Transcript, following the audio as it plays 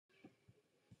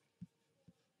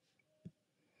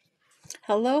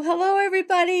Hello, hello,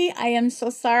 everybody. I am so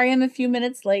sorry I'm a few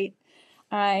minutes late.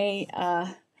 I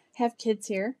have kids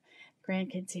here,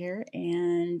 grandkids here,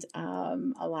 and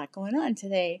a lot going on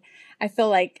today. I feel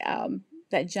like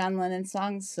that John Lennon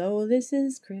song, So This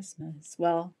Is Christmas.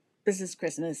 Well, this is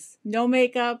Christmas. No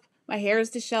makeup, my hair is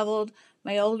disheveled,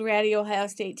 my old Ratty Ohio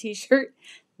State t-shirt.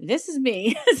 This is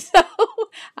me. So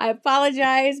I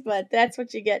apologize, but that's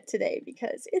what you get today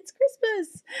because it's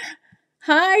Christmas.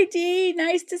 Hi, Dee.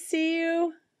 Nice to see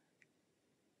you.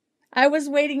 I was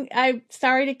waiting. I'm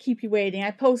sorry to keep you waiting. I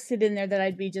posted in there that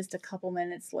I'd be just a couple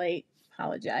minutes late.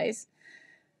 Apologize.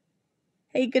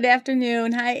 Hey, good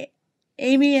afternoon. Hi,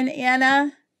 Amy and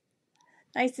Anna.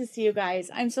 Nice to see you guys.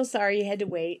 I'm so sorry you had to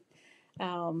wait.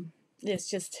 It's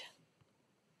just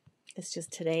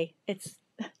today.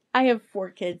 I have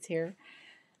 4 kids here,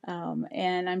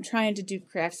 and I'm trying to do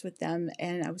crafts with them,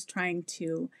 and I was trying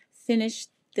to finish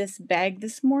this bag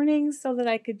this morning so that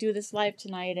I could do this live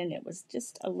tonight, and it was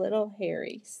just a little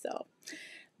hairy, so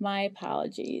my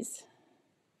apologies.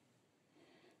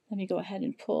 Let me go ahead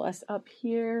and pull us up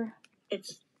here.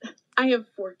 I have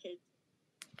 4 kids,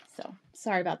 so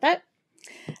sorry about that.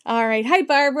 All right, hi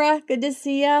Barbara, good to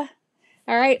see ya.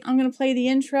 All right, I'm gonna play the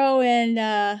intro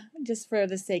and just for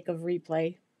the sake of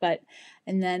replay,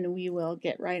 and then we will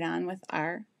get right on with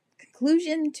our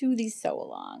conclusion to the sew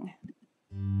along.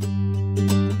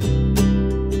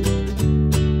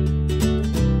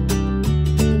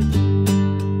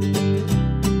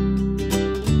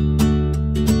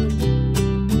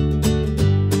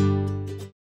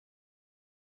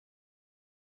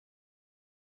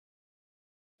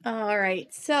 All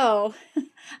right, so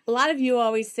a lot of you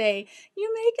always say,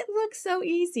 you make it look so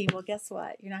easy. Well, guess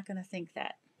what? You're not going to think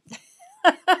that.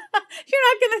 You're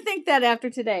not going to think that after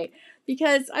today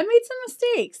because I made some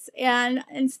mistakes. And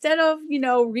instead of,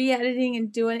 re-editing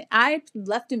and doing it, I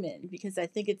left them in because I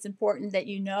think it's important that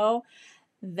you know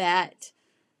that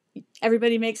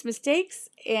everybody makes mistakes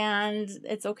and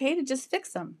it's okay to just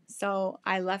fix them. So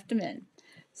I left them in.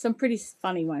 Some pretty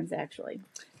funny ones, actually.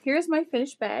 Here's my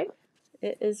finished bag.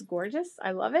 It is gorgeous.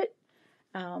 I love it.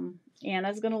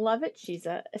 Anna's going to love it. She's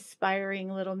an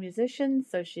aspiring little musician,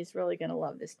 so she's really going to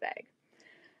love this bag.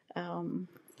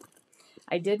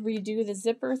 I did redo the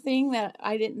zipper thing that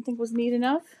I didn't think was neat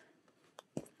enough.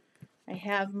 I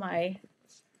have my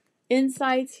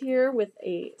insides here with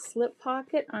a slip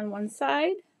pocket on one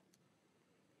side.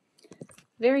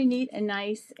 Very neat and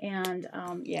nice, and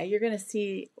yeah, you're going to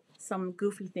see some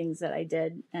goofy things that I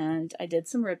did, and I did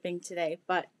some ripping today,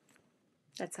 but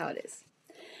that's how it is.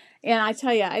 And I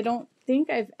tell you, I don't think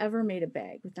I've ever made a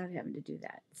bag without having to do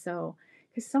that. So,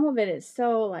 because some of it is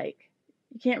so like,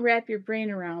 you can't wrap your brain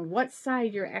around what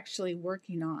side you're actually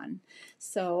working on.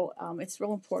 So it's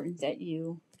real important that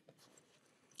you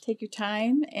take your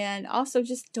time and also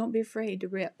just don't be afraid to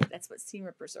rip. That's what seam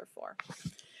rippers are for.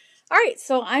 All right,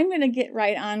 so I'm going to get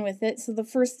right on with it. So the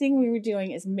first thing we were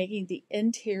doing is making the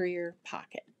interior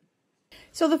pocket.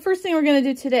 So the first thing we're going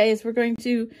to do today is we're going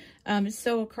to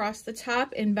sew across the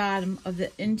top and bottom of the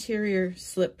interior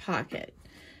slip pocket.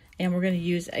 And we're going to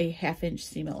use a 1/2 inch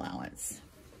seam allowance.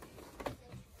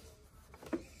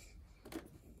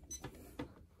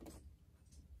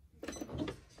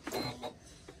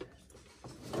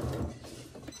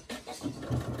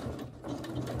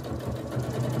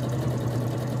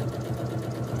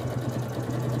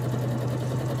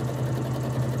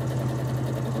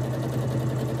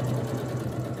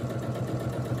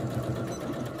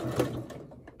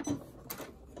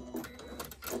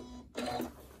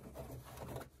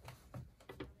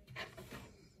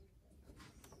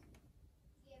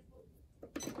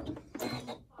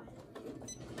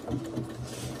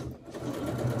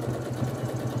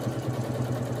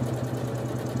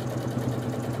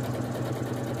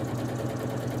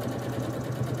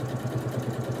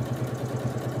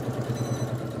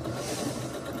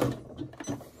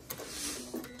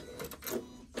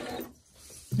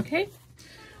 Okay,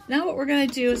 now what we're going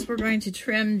to do is we're going to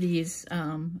trim these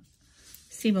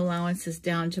seam allowances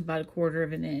down to about 1/4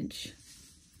 of an inch.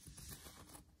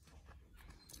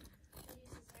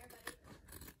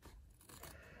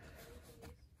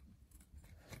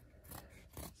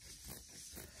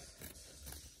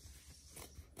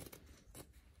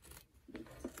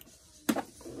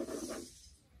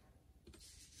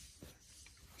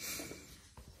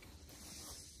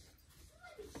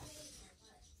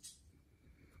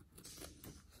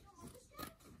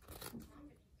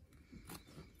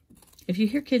 If you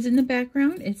hear kids in the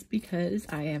background, it's because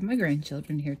I have my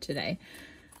grandchildren here today.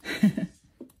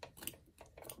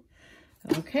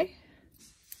 Okay.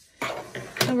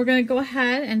 So we're going to go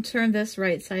ahead and turn this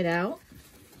right side out.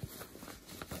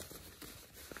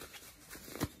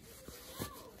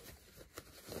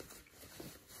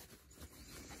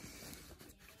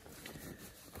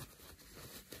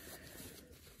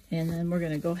 And then we're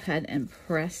going to go ahead and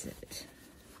press it.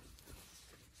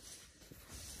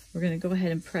 We're going to go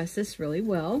ahead and press this really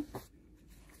well.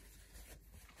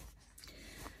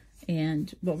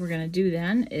 And what we're going to do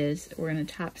then is we're going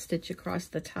to top stitch across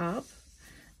the top,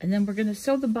 and then we're going to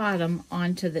sew the bottom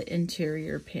onto the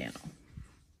interior panel.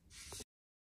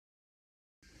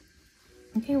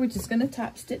 Okay, we're just going to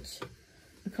top stitch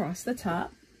across the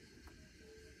top.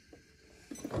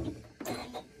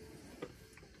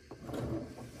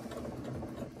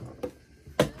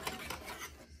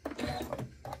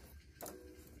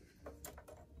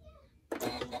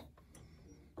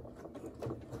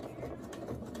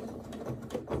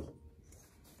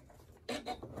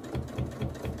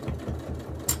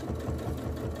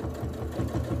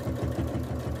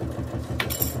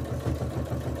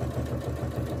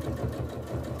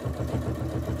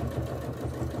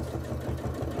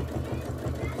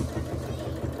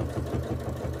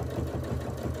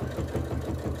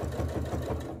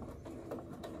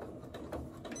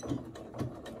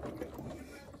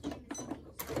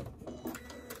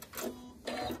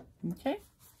 Okay,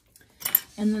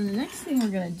 and then the next thing we're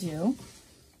going to do,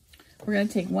 we're going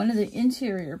to take one of the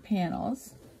interior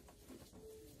panels,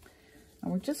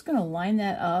 and we're just going to line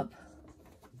that up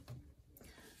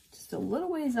just a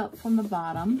little ways up from the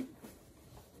bottom.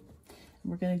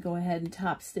 We're going to go ahead and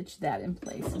top stitch that in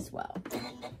place as well.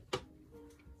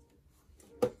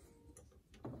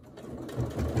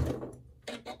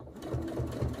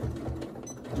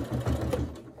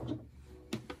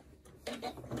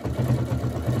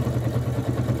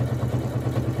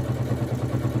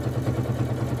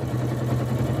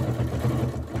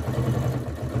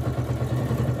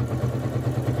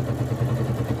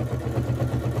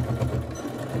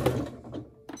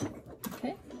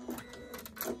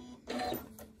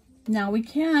 Now we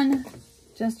can,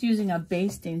 just using a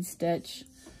basting stitch,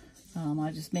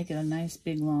 I'll just make it a nice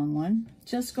big long one.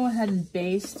 Just go ahead and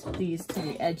baste these to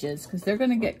the edges because they're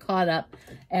going to get caught up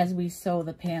as we sew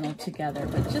the panel together.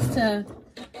 But just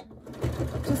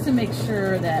to make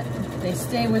sure that they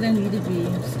stay where they need to be,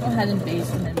 just go ahead and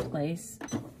baste them in place.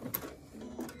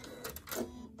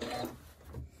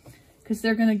 Because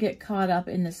they're going to get caught up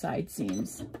in the side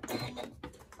seams.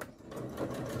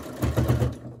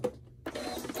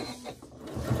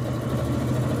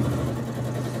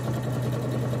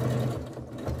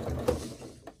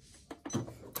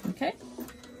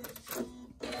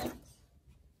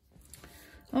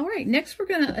 All right, next we're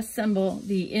going to assemble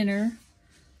the inner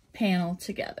panel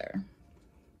together.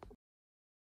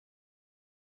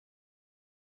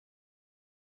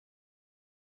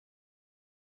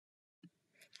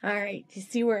 All right, do you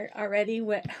see where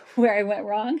I went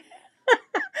wrong?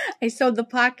 I sewed the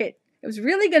pocket. It was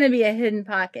really going to be a hidden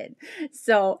pocket.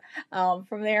 So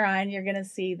from there on, you're going to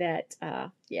see that,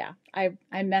 yeah,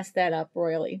 I messed that up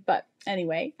royally. But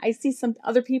anyway, I see some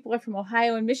other people are from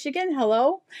Ohio and Michigan.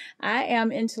 Hello. I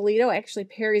am in Toledo, actually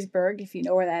Perrysburg, if you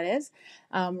know where that is.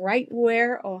 Right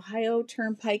where Ohio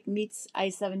Turnpike meets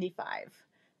I-75.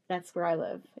 That's where I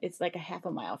live. It's like a half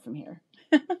a mile from here.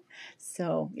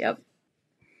 So, yep.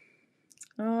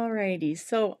 Alrighty,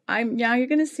 so now you're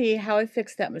going to see how I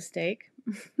fixed that mistake.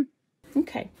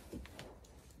 Okay,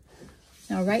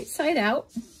 now right side out,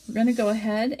 we're going to go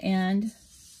ahead and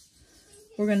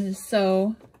we're going to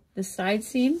sew the side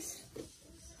seams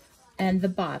and the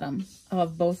bottom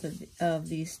of both of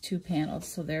these two panels.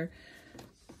 So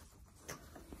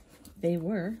they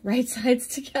were right sides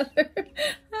together.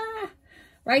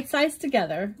 Right sides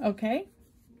together, okay?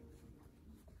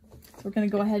 So we're going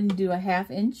to go ahead and do a 1/2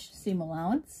 inch seam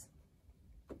allowance.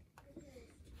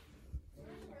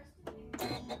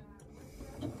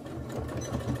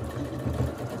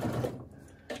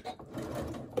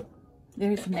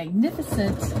 There's a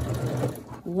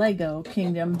magnificent Lego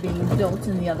kingdom being built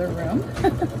in the other room.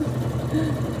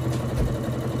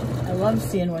 I love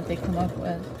seeing what they come up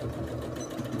with.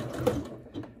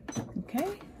 Okay.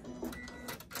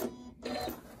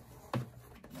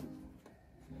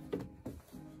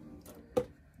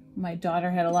 My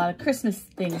daughter had a lot of Christmas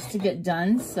things to get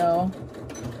done, so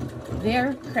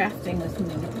they're crafting with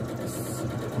me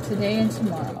today and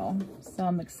tomorrow. So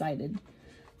I'm excited.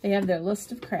 They have their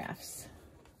list of crafts.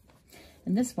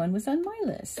 And this one was on my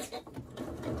list.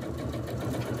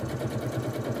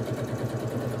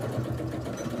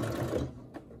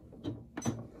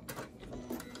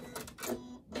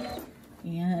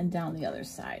 And down the other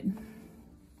side.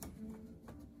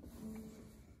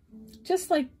 Just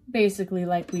like, basically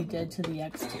like we did to the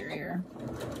exterior.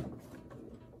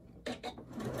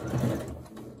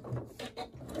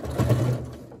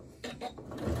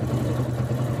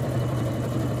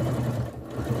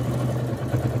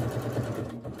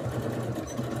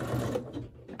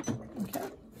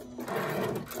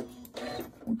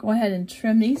 go ahead and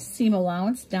trim the seam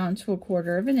allowance down to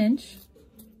 1/4 inch.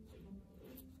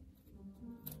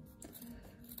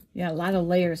 Yeah, a lot of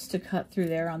layers to cut through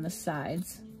there on the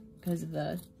sides because of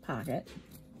the pocket.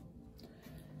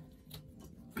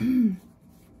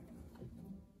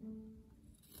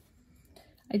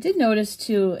 I did notice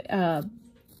too,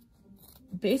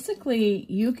 basically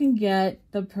you can get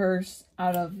the purse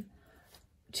out of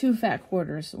 2 fat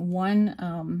quarters,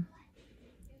 one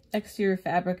exterior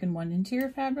fabric and one interior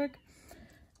fabric.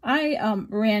 I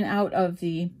ran out of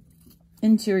the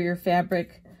interior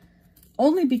fabric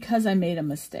only because I made a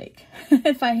mistake.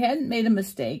 If I hadn't made a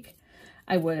mistake,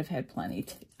 I would have had plenty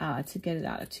to get it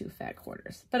out of 2 fat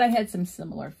quarters. But I had some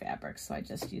similar fabrics, so I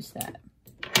just used that.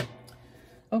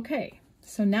 Okay,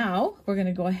 so now we're going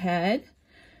to go ahead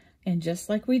and just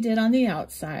like we did on the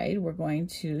outside, we're going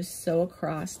to sew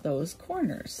across those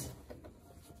corners.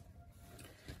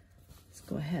 Let's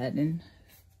go ahead and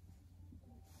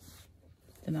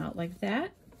put them out like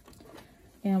that.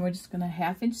 And we're just going to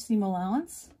 1/2 inch seam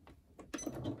allowance.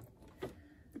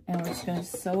 And we're just going to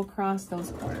sew across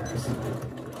those corners.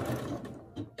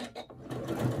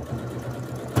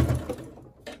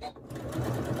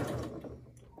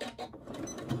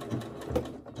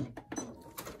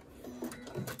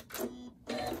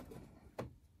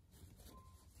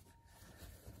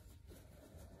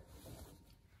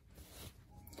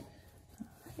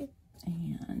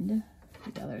 And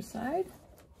the other side.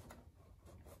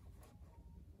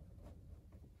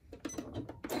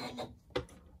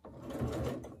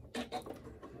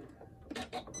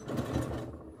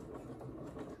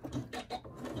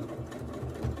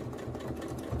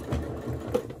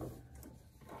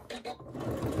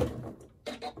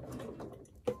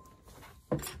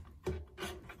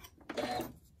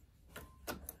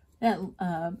 That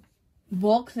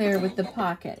bulk there with the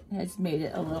pocket has made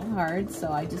it a little hard,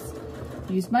 so I just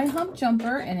use my hump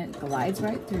jumper and it glides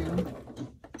right through.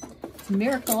 It's a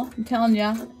miracle. I'm telling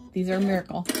you, these are a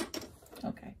miracle.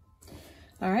 Okay.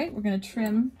 All right, we're going to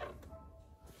trim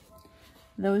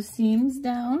those seams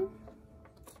down.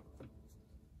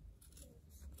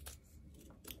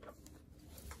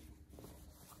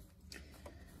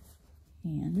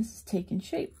 And this is taking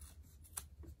shape.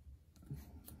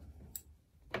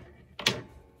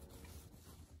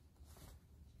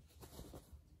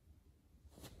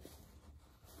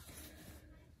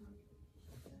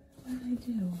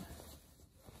 Do.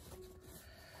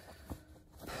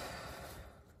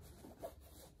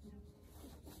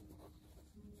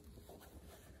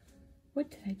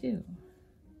 What did I do?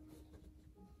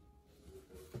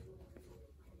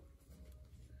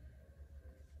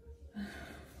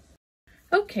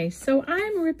 Okay, so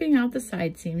I'm ripping out the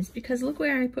side seams because look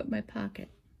where I put my pocket.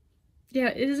 Yeah,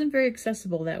 it isn't very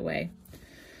accessible that way.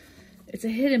 It's a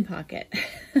hidden pocket.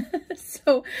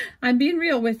 So I'm being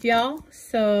real with y'all.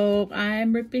 So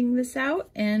I'm ripping this out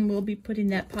and we'll be putting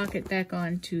that pocket back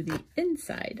on to the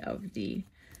inside of the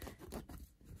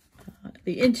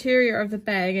interior of the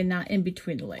bag and not in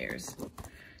between the layers.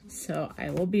 So I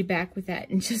will be back with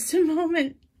that in just a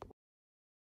moment.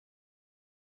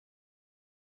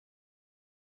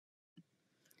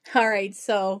 All right,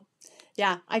 so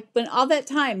yeah, I spent all that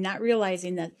time not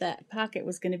realizing that that pocket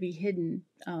was going to be hidden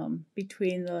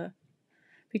between the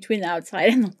outside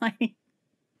and the lining.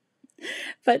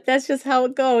 But that's just how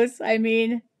it goes. I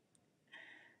mean,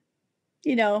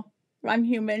 you know, I'm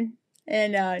human.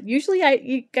 And usually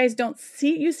you guys don't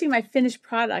see, you see my finished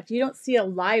product. You don't see a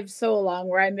live sew along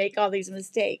where I make all these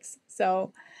mistakes.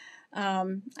 So,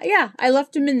 yeah, I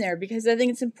left them in there because I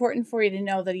think it's important for you to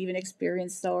know that even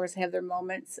experienced sewers have their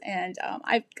moments. And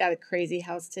I've got a crazy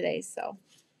house today, so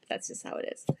that's just how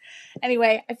it is.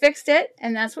 Anyway, I fixed it,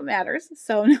 and that's what matters.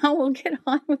 So now we'll get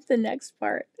on with the next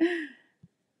part.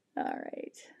 All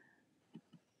right.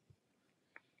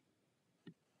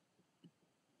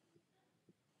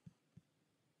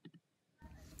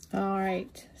 All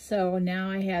right, so now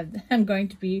I'm going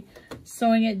to be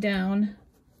sewing it down,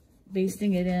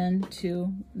 basting it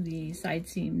into the side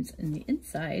seams in the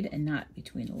inside and not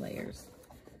between the layers.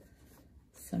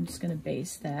 So I'm just going to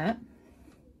baste that.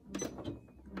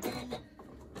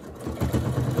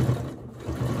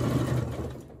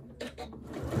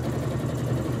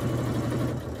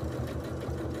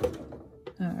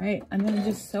 All right, I'm going to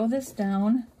just sew this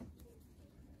down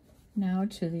now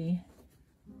to the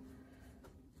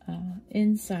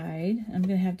inside. I'm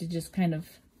going to have to just kind of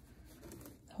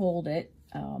hold it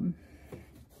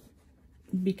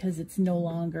because it's no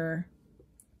longer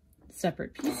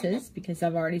separate pieces because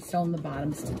I've already sewn the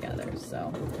bottoms together.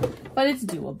 So, but it's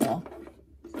doable.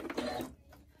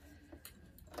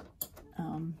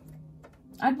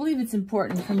 I believe it's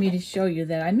important for me to show you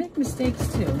that I make mistakes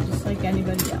too, just like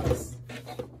anybody else.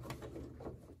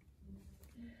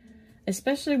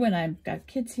 Especially when I've got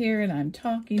kids here and I'm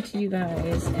talking to you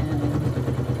guys and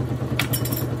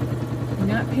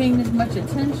not paying as much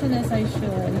attention as I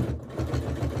should.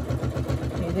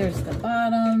 Okay, there's the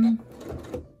bottom.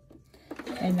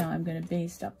 And now I'm going to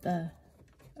baste up the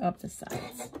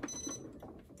sides.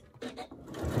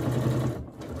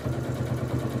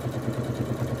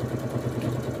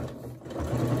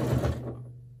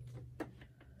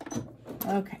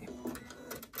 Okay.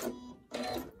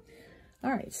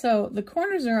 All right, so the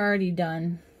corners are already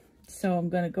done. So I'm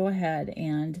going to go ahead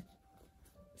and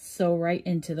sew right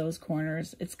into those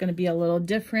corners. It's going to be a little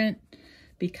different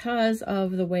because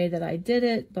of the way that I did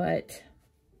it, but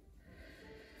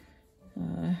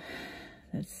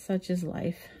that's such is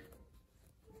life.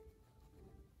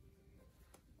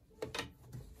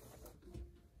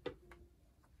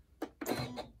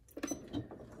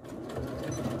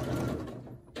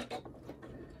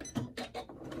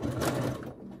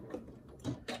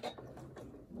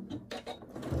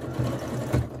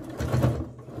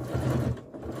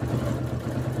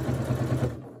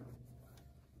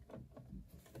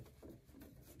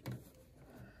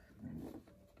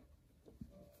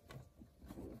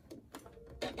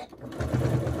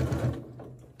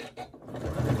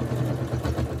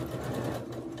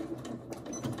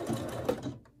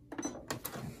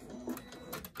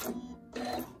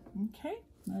 Okay,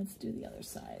 let's do the other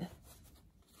side.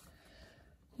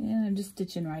 And I'm just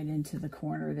stitching right into the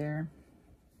corner there.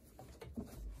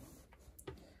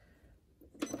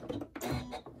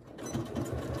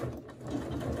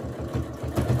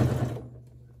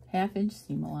 Half-inch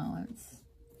seam allowance.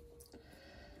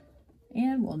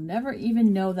 And we'll never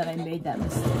even know that I made that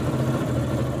mistake.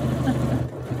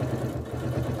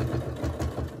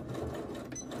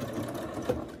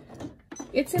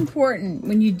 It's important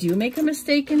when you do make a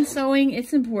mistake in sewing,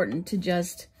 it's important to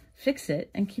just fix it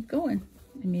and keep going.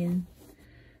 I mean,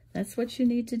 that's what you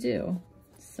need to do.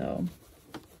 So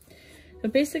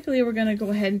basically we're gonna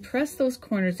go ahead and press those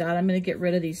corners out. I'm gonna get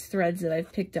rid of these threads that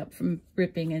I've picked up from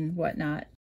ripping and whatnot.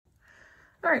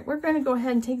 All right, we're gonna go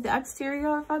ahead and take the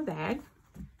exterior of our bag.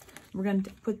 We're gonna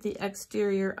put the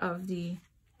exterior of the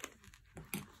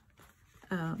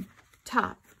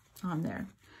top on there.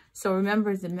 So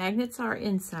remember, the magnets are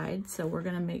inside, so we're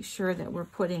going to make sure that we're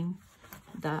putting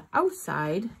the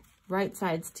outside right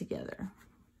sides together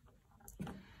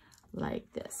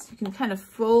like this. You can kind of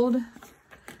fold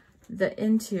the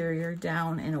interior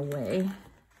down in a way,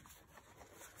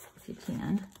 if you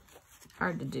can.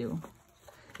 Hard to do.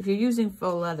 If you're using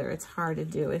faux leather, it's hard to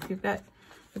do. If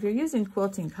you're using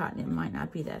quilting cotton, it might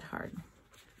not be that hard.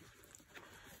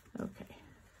 Okay,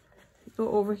 go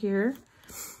over here.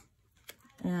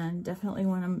 And definitely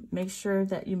want to make sure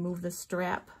that you move the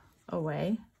strap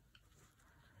away.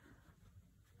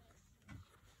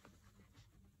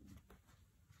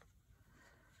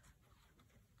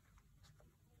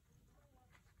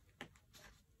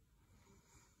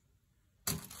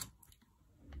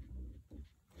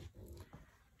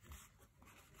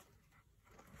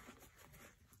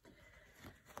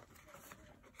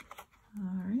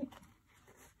 All right.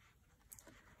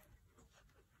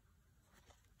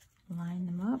 Line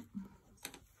them up.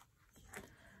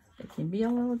 It can be a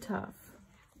little tough,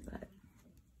 but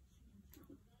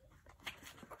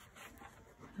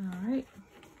all right.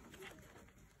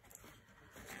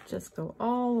 Just go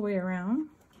all the way around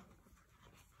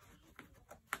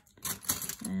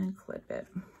and clip it.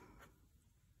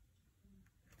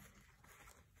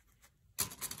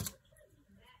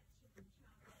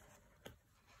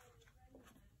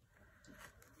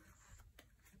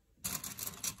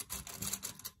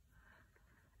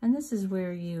 And this is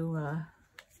where you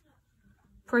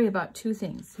pray about two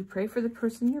things. You pray for the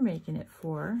person you're making it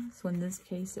for. So in this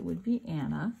case, it would be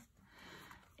Anna.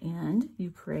 And you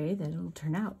pray that it'll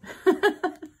turn out.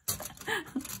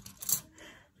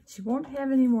 She won't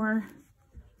have any more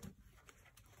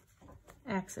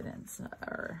accidents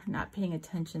or not paying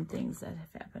attention things that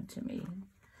have happened to me.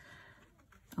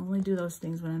 I only do those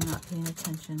things when I'm not paying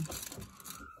attention.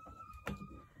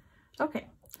 Okay.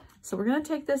 So we're going to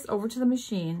take this over to the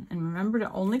machine, and remember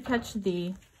to only catch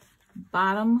the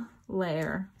bottom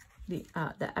layer, the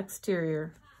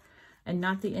exterior, and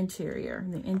not the interior.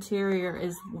 And the interior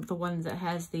is the one that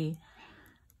has the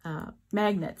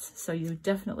magnets, so you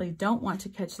definitely don't want to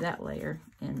catch that layer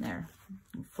in there.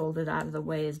 Fold it out of the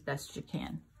way as best you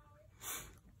can.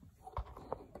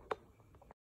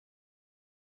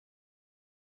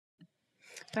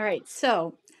 All right,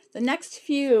 so the next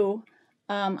few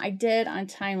I did on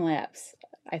time lapse.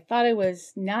 I thought I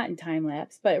was not in time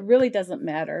lapse, but it really doesn't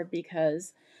matter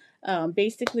because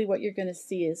basically what you're going to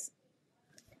see is,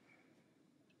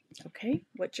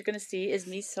 what you're going to see is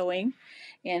me sewing,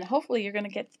 and hopefully you're going to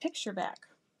get the picture back.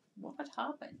 What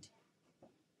happened?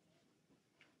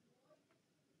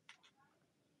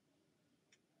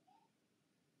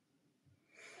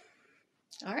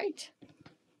 All right.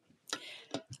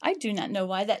 I do not know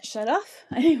why that shut off.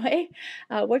 Anyway,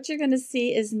 what you're going to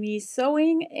see is me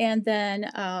sewing, and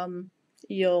then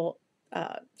you'll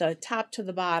the top to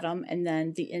the bottom, and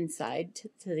then the inside to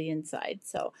the inside.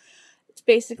 So it's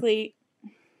basically,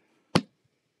 I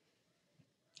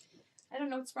don't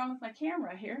know what's wrong with my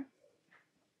camera here.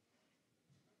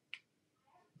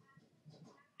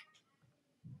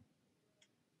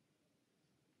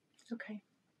 Okay.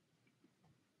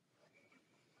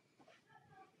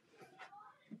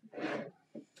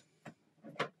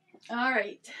 All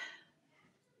right.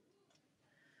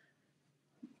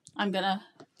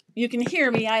 You can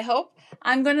hear me, I hope.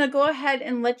 I'm gonna go ahead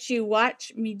and let you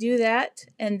watch me do that,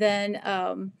 and then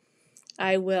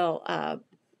I will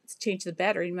change the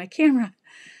battery in my camera.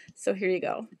 So here you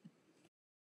go.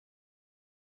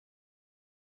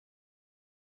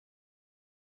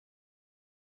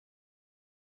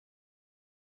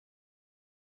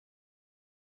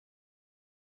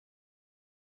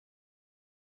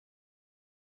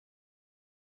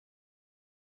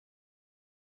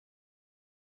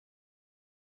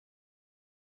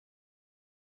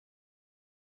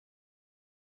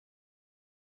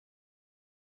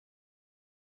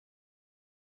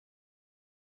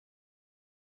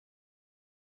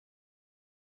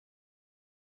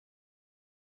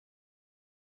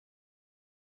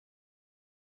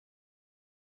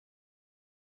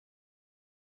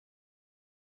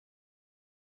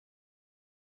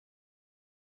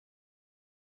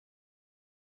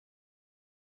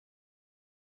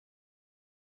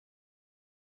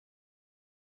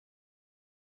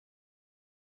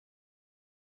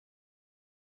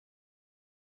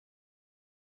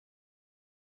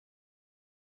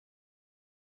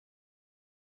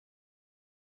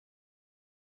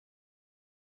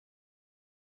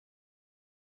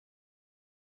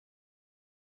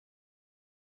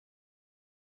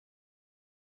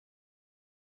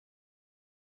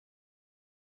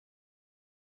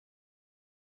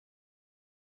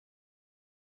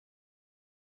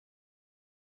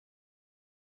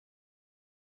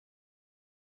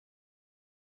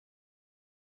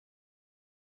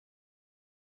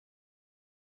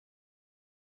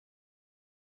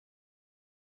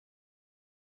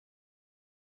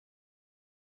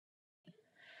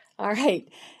 All right,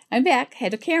 I'm back.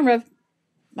 Had a camera.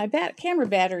 My camera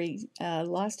battery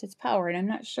lost its power, and I'm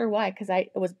not sure why, because it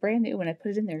was brand new when I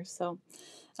put it in there. So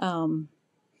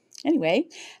anyway,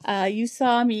 you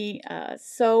saw me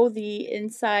sew the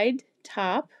inside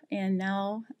top, and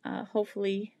now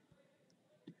hopefully,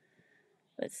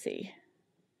 let's see.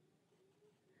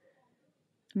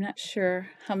 I'm not sure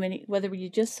whether you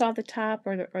just saw the top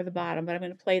or the bottom, but I'm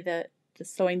going to play the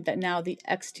sewing now the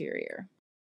exterior.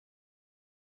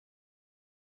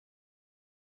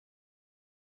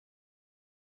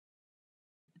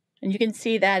 And you can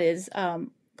see that is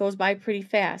goes by pretty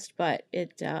fast, but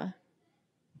it's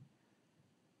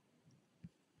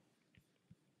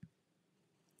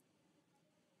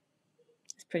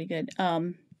pretty good.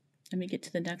 Let me get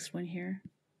to the next one here.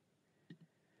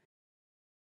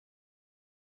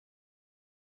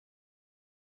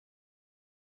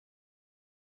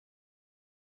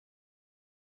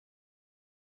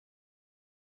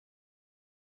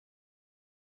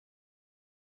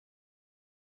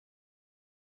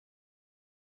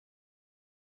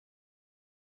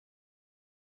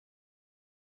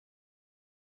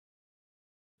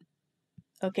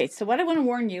 Okay, so what I want to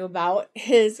warn you about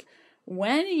is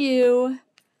when you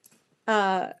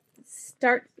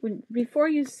before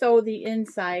you sew the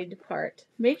inside part,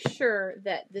 make sure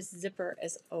that this zipper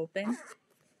is open,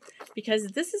 because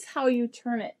this is how you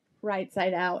turn it right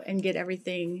side out and get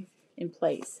everything in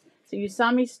place. So you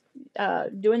saw me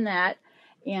doing that,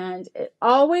 and it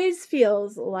always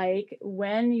feels like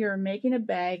when you're making a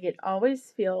bag, it always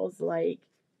feels like,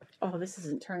 oh, this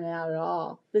isn't turning out at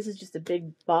all. This is just a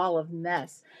big ball of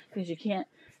mess, because you can't,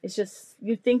 it's just,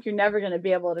 you think you're never going to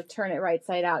be able to turn it right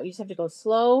side out. You just have to go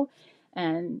slow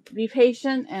and be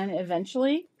patient, and it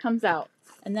eventually comes out.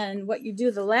 And then what you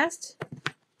do, the last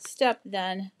step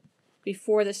then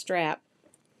before the strap,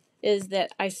 is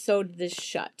that I sewed this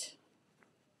shut,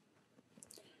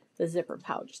 the zipper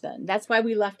pouch. Then that's why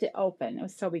we left it open. It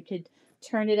was so we could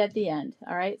turn it at the end.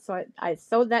 All right, so I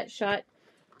sewed that shut,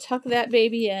 tuck that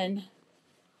baby in,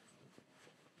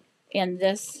 and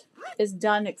this is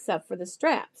done except for the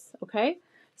straps, okay?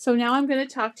 So now I'm going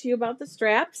to talk to you about the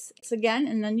straps again,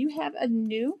 and then you have a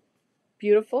new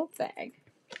beautiful bag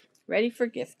ready for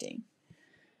gifting.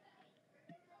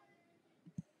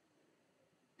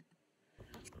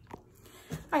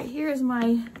 All right, here is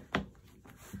my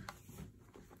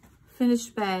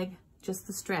finished bag. Just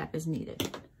the strap is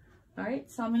needed. All right,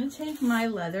 so I'm going to take my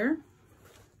leather,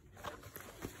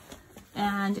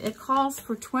 and it calls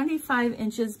for 25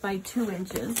 inches by 2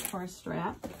 inches for a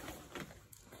strap.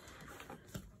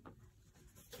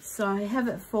 So I have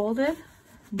it folded.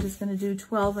 I'm just going to do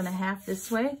 12.5 this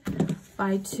way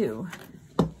by 2.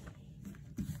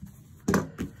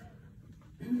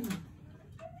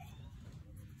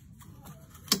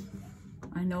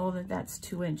 I know that that's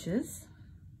 2 inches.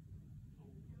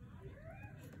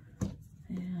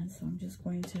 And so I'm just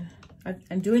going to,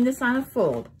 I'm doing this on a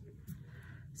fold.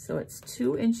 So it's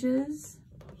 2 inches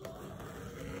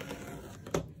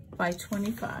by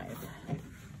 25.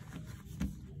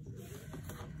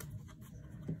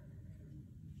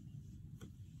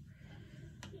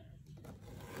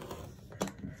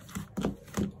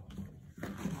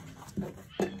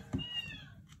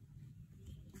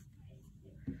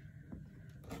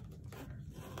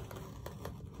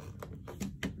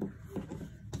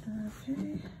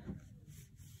 Okay.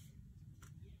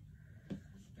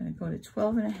 I'm going to go to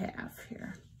 12.5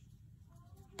 here.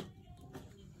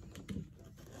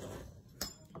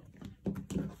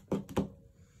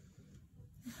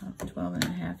 Oh,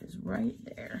 12.5 is right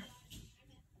there.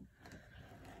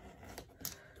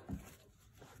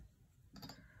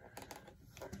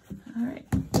 All right.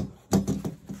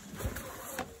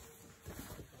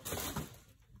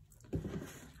 All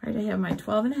right, I have my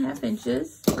 12.5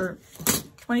 inches, or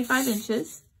 25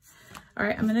 inches. All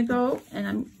right, I'm gonna go and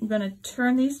I'm gonna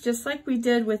turn these just like we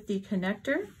did with the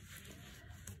connector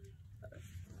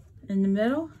in the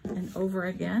middle and over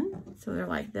again. So they're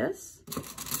like this.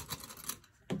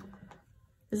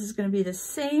 This is gonna be the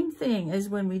same thing as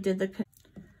when we did the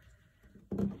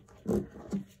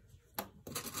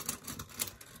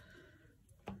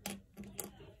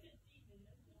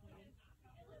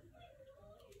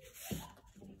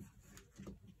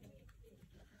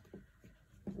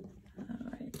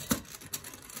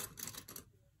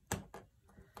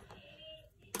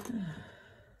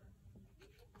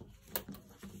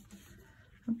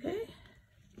okay.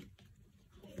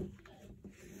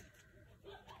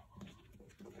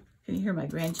 Can you hear my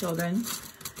grandchildren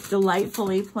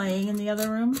delightfully playing in the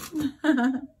other room?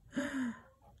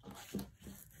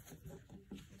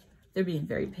 They're being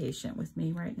very patient with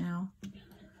me right now.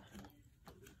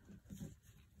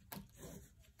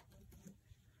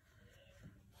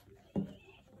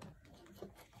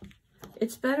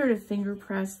 It's better to finger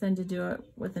press than to do it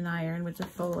with an iron with the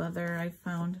faux leather, I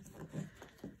found.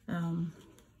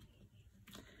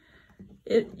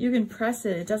 You can press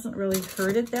it. It doesn't really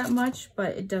hurt it that much,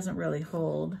 but it doesn't really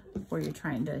hold what you're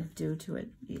trying to do to it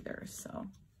either, so.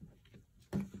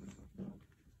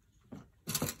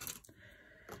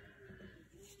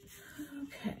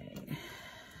 Okay.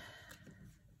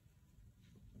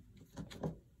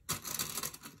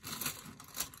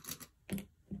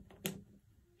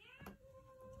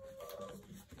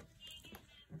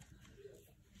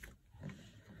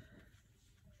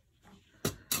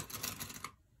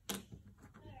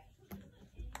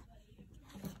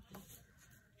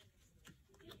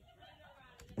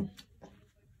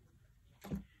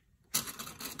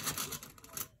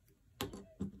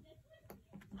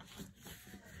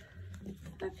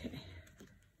 Okay.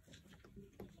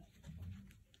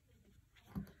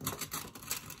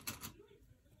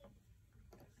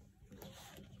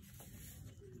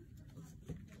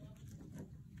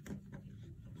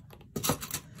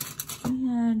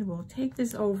 And we'll take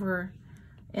this over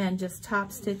and just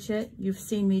top stitch it. You've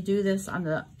seen me do this on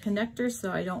the connector,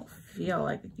 so I don't feel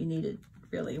like you need to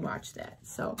really watch that.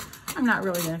 So I'm not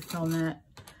really going to film that.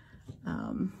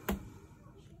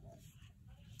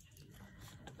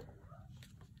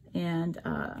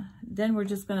 Then we're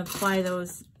just going to apply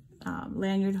those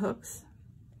lanyard hooks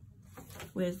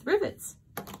with rivets,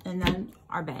 and then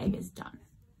our bag is done.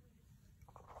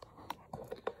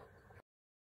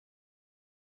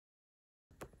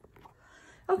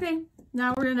 Okay,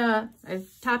 now we're gonna, I've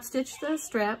top stitched the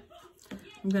strap.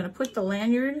 I'm gonna put the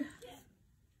lanyard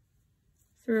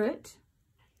through it,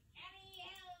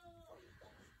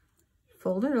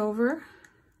 fold it over,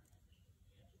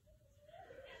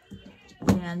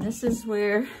 and this is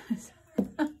where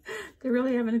they're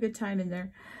really having a good time in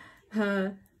there.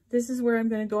 This is where I'm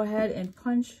going to go ahead and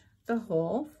punch the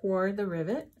hole for the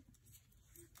rivet.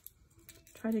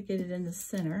 Try to get it in the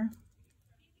center.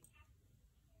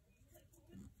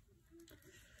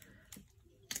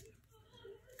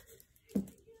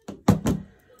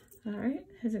 All right,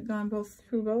 has it gone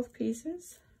through both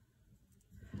pieces?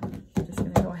 I'm just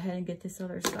going to go ahead and get this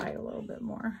other side a little bit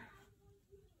more.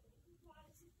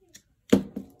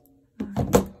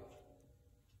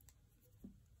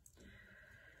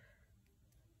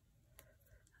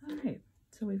 All right,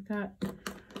 so we've got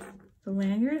the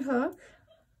lanyard hook,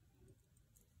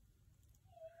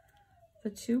 the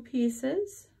 2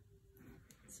 pieces,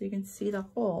 so you can see the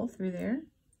hole through there.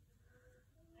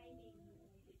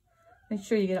 Make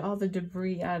sure you get all the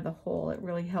debris out of the hole. It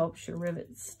really helps your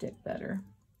rivets stick better.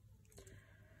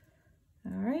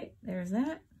 All right, there's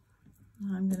that.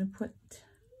 I'm going to put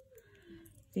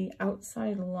the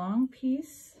outside long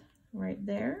piece right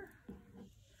there.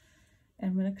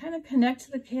 I'm going to kind of connect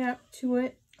the cap to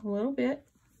it a little bit,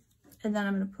 and then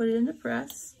I'm going to put it into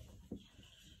press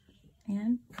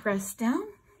and press down.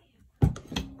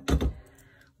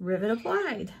 Rivet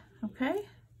applied, okay?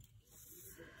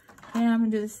 And I'm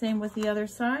going to do the same with the other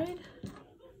side.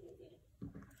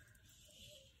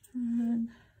 And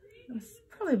it was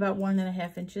probably about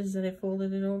 1.5 inches that I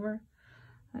folded it over,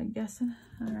 I'm guessing.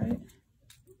 All right.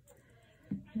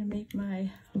 I'm going to make my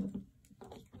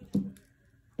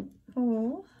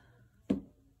hole.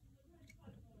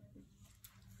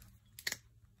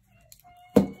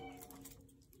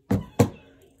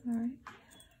 All right.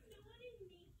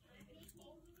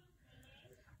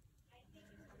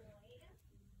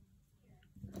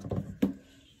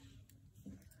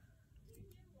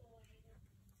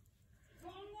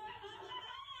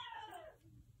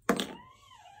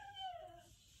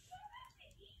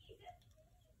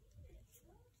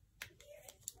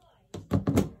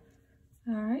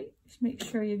 All right, just make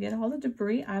sure you get all the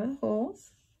debris out of the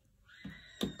holes.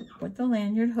 Put the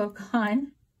lanyard hook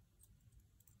on.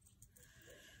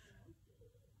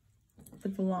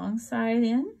 Put the long side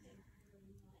in.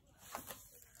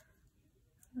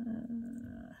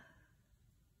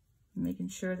 Making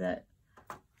sure that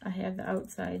I have the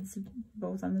outsides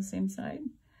both on the same side.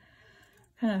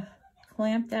 Kind of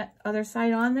clamp that other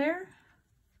side on there.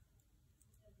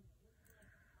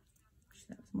 Wish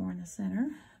that was more in the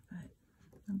center, but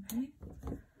okay.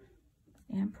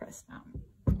 And press down.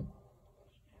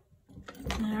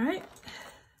 All right.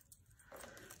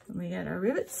 And we got our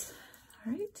rivets.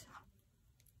 All right.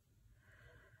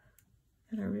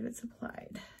 Got our rivets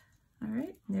applied. All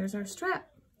right. And there's our strap.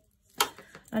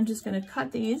 I'm just going to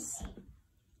cut these.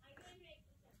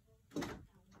 Okay,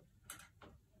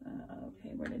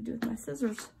 what did I do with my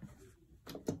scissors?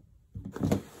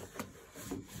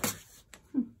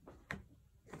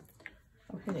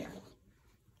 Okay, there.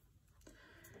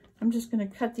 I'm just going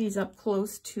to cut these up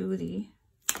close to the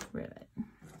rivet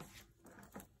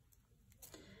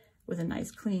with a nice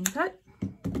clean cut.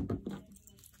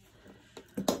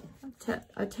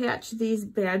 Attach these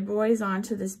bad boys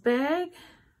onto this bag.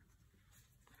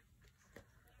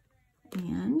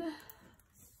 And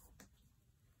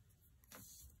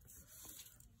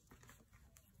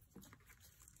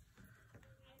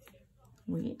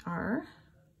we are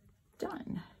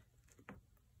done.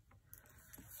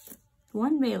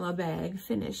 One Mayla bag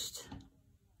finished.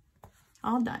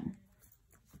 All done.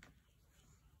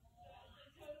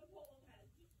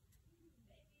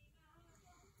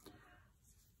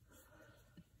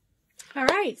 All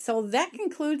right, so that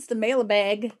concludes the Mayla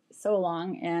bag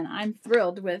Sewalong, and I'm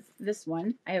thrilled with this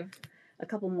one. I have a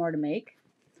couple more to make.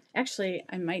 Actually,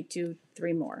 I might do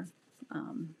 3 more.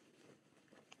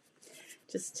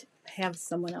 Just have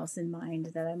someone else in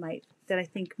mind that I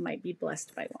think might be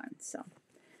blessed by one. So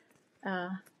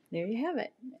there you have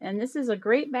it. And this is a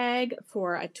great bag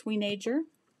for a teenager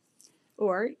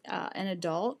or an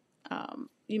adult.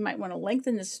 You might want to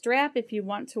lengthen the strap if you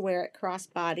want to wear it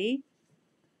crossbody.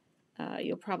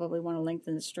 You'll probably want to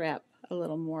lengthen the strap a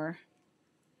little more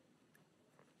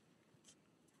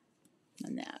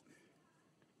than that.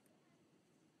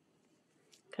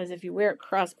 Because if you wear it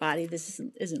crossbody, this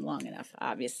isn't long enough,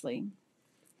 obviously.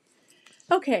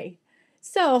 Okay,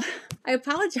 so I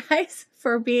apologize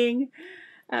for being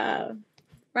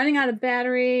running out of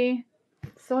battery,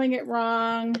 sewing it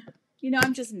wrong. You know,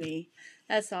 I'm just me.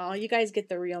 That's all. You guys get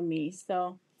the real me.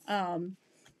 So,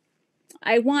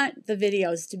 I want the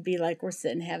videos to be like we're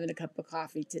sitting having a cup of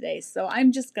coffee today. So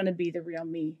I'm just going to be the real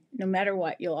me. No matter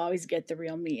what, you'll always get the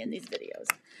real me in these videos.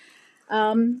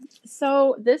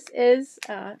 So this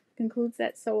concludes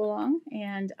that Sewalong.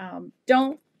 And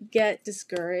don't get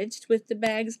discouraged with the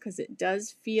bags because it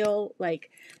does feel like,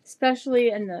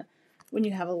 especially when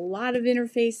you have a lot of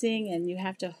interfacing and you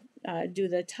have to do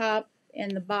the top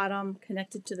and the bottom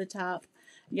connected to the top.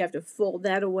 You have to fold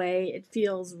that away. It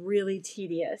feels really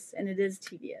tedious, and it is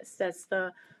tedious. That's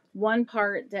the one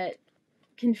part that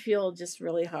can feel just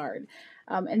really hard.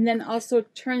 And then also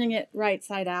turning it right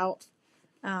side out,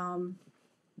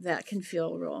 that can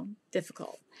feel real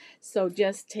difficult. So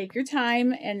just take your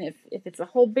time, and if it's a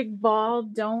whole big ball,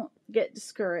 don't get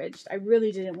discouraged. I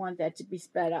really didn't want that to be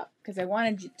sped up because I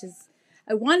wanted you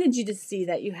to see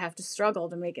that you have to struggle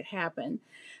to make it happen.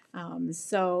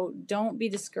 So don't be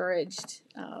discouraged.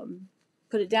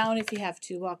 Put it down if you have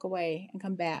to, walk away and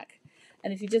come back.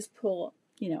 And if you just pull,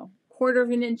 1/4 of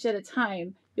an inch at a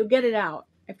time, you'll get it out.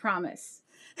 I promise.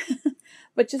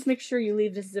 But just make sure you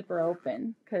leave the zipper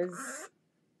open, because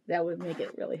that would make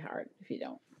it really hard if you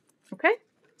don't. Okay?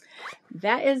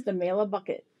 That is the Mayla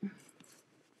bucket.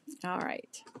 All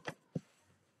right.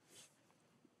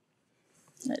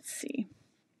 Let's see.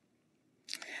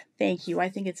 Thank you. I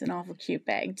think it's an awful cute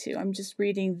bag too. I'm just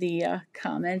reading the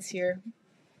comments here.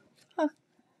 Huh.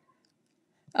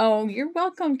 Oh, you're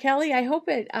welcome, Kelly. I hope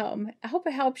it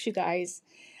helps you guys.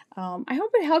 I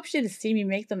hope it helps you to see me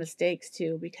make the mistakes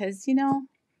too, because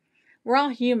we're all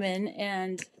human.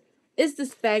 And is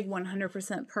this bag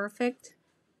 100% perfect?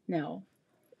 No.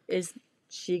 Is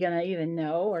she gonna even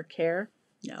know or care?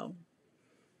 No.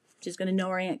 She's gonna know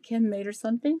her Aunt Kim made her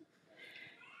something,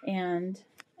 and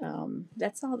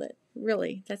that's all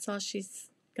that's all she's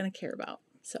gonna care about.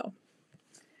 So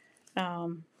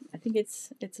I think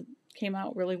it's came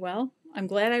out really well. I'm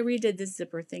glad I redid this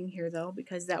zipper thing here though,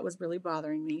 because that was really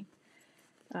bothering me.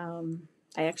 I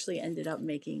actually ended up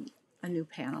making a new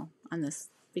panel on this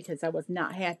because I was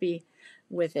not happy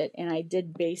with it, and I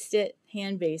did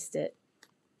hand baste it,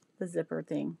 the zipper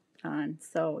thing on.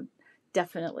 So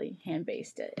definitely hand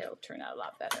baste it. It'll turn out a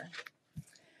lot better.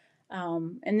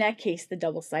 In that case, the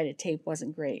double-sided tape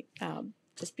wasn't great,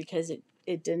 just because it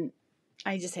didn't,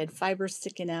 I just had fibers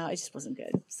sticking out. It just wasn't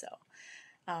good. So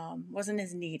wasn't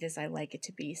as neat as I like it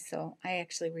to be. So I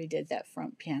actually redid that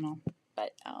front panel.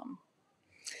 But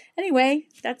anyway,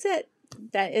 that's it.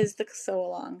 That is the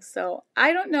sew-along. So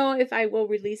I don't know if I will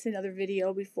release another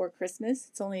video before Christmas.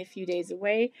 It's only a few days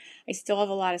away. I still have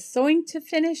a lot of sewing to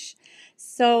finish.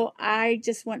 So I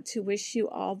just want to wish you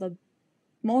all the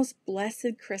most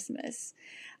blessed Christmas.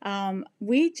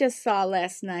 We just saw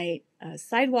last night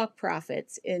Sidewalk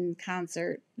Prophets in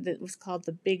concert that was called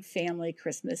the Big Family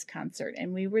Christmas Concert.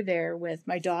 And we were there with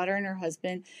my daughter and her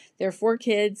husband. There are 4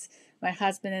 kids, my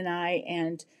husband and I,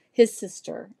 and his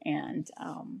sister and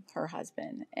her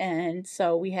husband. And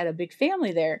so we had a big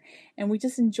family there, and we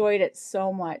just enjoyed it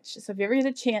so much. So if you ever get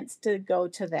a chance to go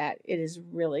to that, it is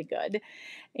really good.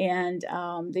 And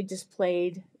they just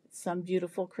played some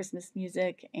beautiful Christmas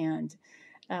music, and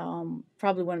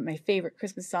probably one of my favorite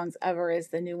Christmas songs ever is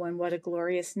the new one, What a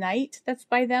Glorious Night. That's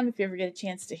by them. If you ever get a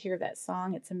chance to hear that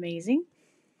song, it's amazing.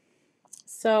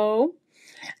 So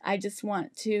I just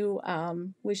want to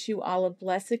wish you all a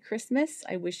blessed Christmas.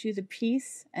 I wish you the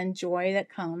peace and joy that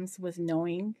comes with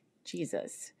knowing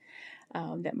Jesus.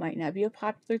 That might not be a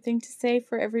popular thing to say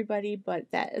for everybody, but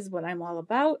that is what I'm all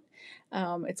about.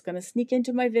 It's going to sneak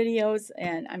into my videos,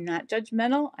 and I'm not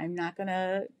judgmental. I'm not going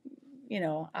to,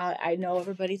 I know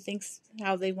everybody thinks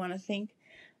how they want to think,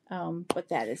 but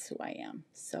that is who I am.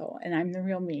 So, and I'm the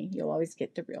real me. You'll always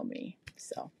get the real me.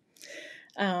 So,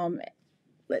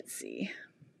 let's see.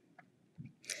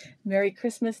 Merry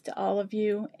Christmas to all of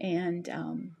you, and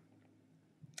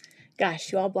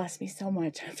gosh, you all bless me so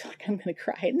much. I feel like I'm going to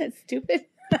cry. Isn't that stupid?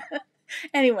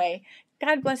 Anyway,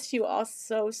 God bless you all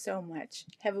so, so much.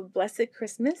 Have a blessed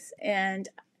Christmas, and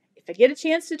if I get a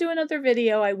chance to do another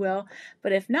video, I will.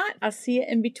 But if not, I'll see you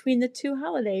in between the 2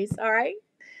 holidays, all right?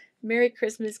 Merry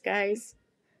Christmas, guys.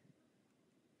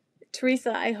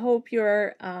 Teresa, I hope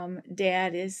your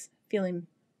dad is doing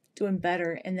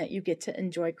better, and that you get to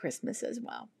enjoy Christmas as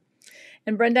well.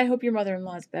 And Brenda, I hope your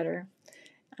mother-in-law is better.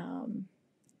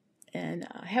 And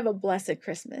have a blessed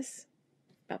Christmas.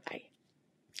 Bye-bye.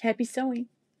 Happy sewing.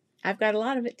 I've got a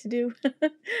lot of it to do.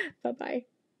 Bye-bye.